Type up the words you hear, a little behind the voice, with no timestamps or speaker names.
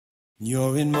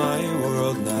You're in my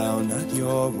world now, not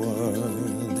your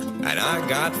world. And I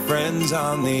got friends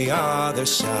on the other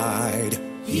side.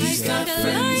 He's got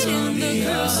friends on the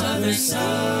other side.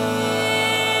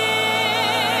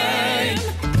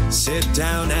 Sit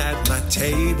down at my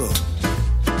table.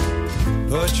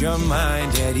 Put your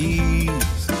mind at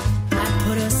ease. I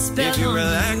put a spell if you on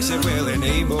relax, you. It will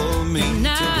enable me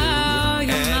Now to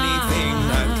do anything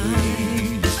I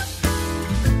please.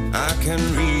 I can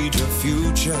read your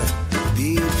future.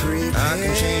 Be prepared. I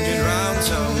can change it round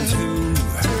some too.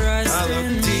 I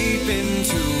look deep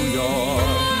into your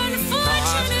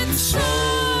heart and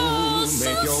soul.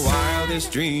 Make your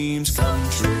wildest dreams come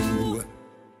true.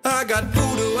 I got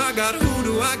voodoo, I got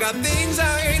hoodoo, I got things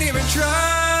I ain't even tried. I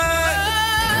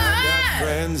got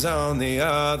friends on the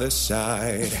other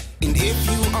side. And if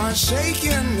you are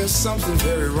shaking, there's something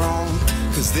very wrong.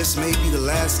 Cause this may be the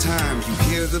last time you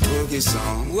hear the boogie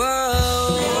song. Whoa,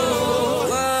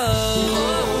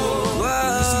 whoa,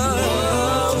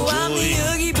 whoa, I'm the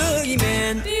Oogie Boogie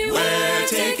Man. Beware,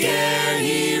 take care,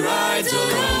 he rides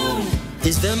alone.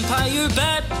 This vampire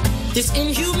bat, this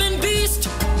inhuman beast,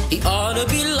 he ought to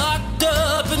be locked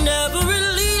up and never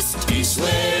released. He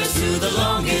swears through the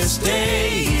longest day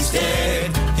he's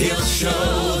dead. He'll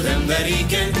show them that he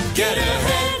can get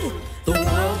ahead. The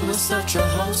world was such a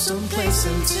wholesome place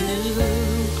until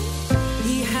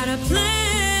He had a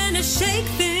plan to shake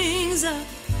things up,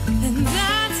 and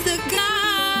that's the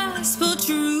gospel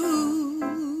truth.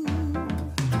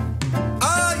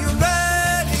 Are you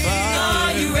ready?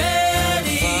 Are you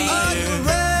ready? Are you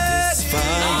ready?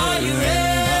 Are you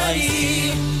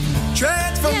ready?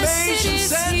 Transformation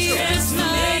Yes,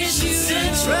 it is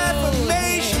Central.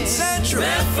 Transformation Central. Transformation Central.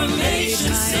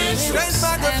 Reformation Central.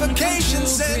 Transmogrification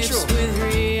Central. With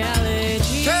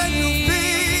reality. Can you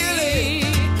feel it?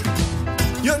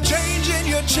 You're changing,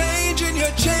 you're changing,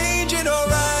 you're changing,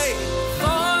 alright.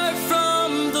 Far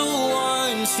from the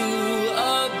ones who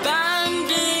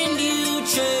abandoned you,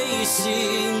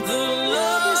 chasing the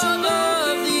love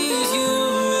of these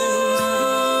humans.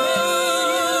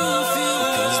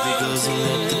 Just because you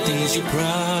let the things you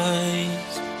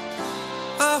prize.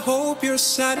 I hope you're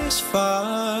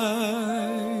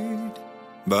satisfied.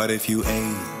 But if you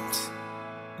ain't,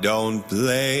 don't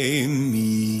blame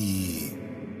me.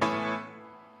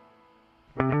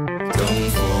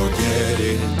 Don't forget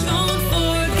it. Don't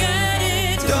forget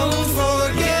it. Don't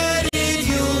forget it.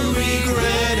 You'll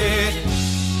regret it.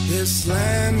 This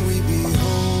land we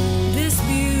behold. This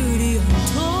beauty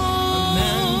untold.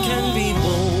 Man can be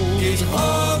bold. It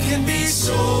all can be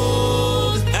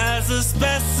sold. As a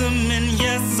specimen,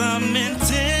 yes, I'm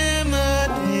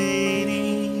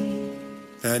intimidating.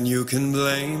 And you can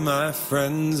blame my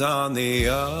friends on the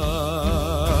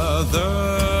other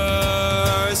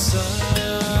side.